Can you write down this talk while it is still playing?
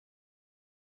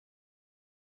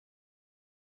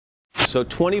So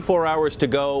 24 hours to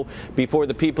go before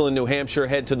the people in New Hampshire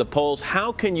head to the polls.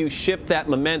 How can you shift that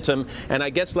momentum? And I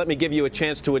guess let me give you a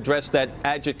chance to address that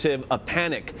adjective, a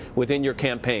panic, within your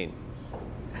campaign.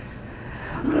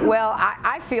 Well,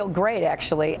 I feel great,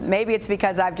 actually. Maybe it's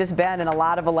because I've just been in a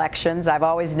lot of elections. I've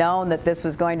always known that this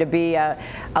was going to be a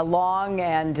long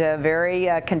and very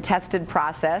contested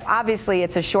process. Obviously,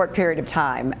 it's a short period of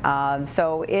time,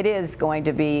 so it is going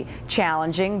to be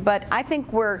challenging. But I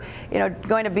think we're,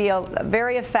 going to be a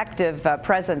very effective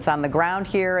presence on the ground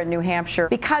here in New Hampshire,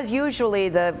 because usually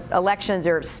the elections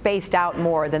are spaced out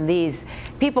more than these.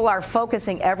 People are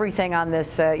focusing everything on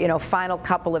this, final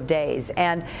couple of days,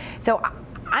 and so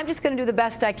I'm just going to do the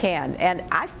best I can, and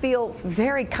I feel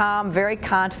very calm, very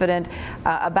confident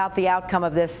about the outcome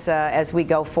of this as we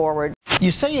go forward.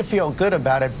 You say you feel good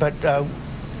about it, but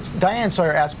Diane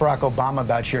Sawyer asked Barack Obama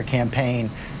about your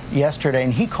campaign yesterday,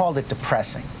 and he called it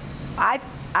depressing. I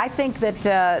think that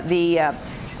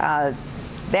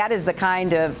that is the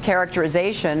kind of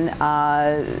characterization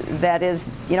that is,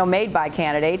 made by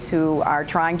candidates who are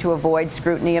trying to avoid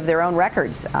scrutiny of their own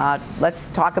records. Let's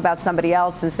talk about somebody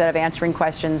else instead of answering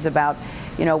questions about,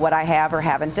 what I have or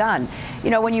haven't done.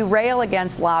 When you rail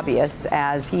against lobbyists,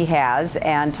 as he has,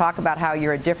 and talk about how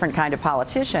you're a different kind of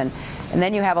politician, and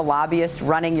then you have a lobbyist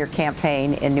running your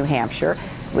campaign in New Hampshire,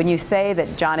 when you say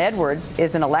that John Edwards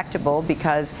isn't electable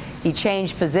because he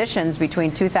changed positions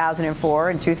between 2004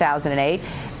 and 2008,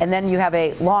 and then you have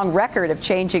a long record of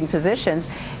changing positions,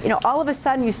 all of a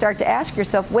sudden you start to ask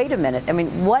yourself, wait a minute,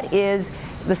 what is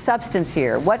the substance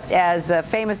here? What, as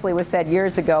famously was said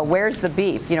years ago, where's the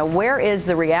beef? Where is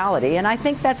the reality? And I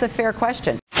think that's a fair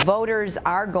question. Voters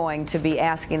are going to be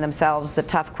asking themselves the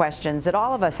tough questions that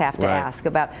all of us have to ask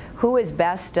about who is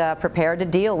best prepared to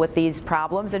deal with these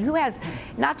problems, and who has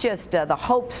not just the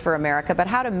hopes for America, but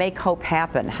how to make hope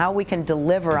happen, how we can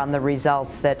deliver on the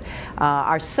results that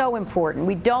are so important.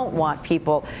 We don't want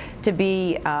people to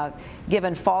be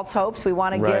given false hopes. We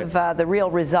want to give the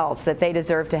real results that they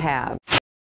deserve to have.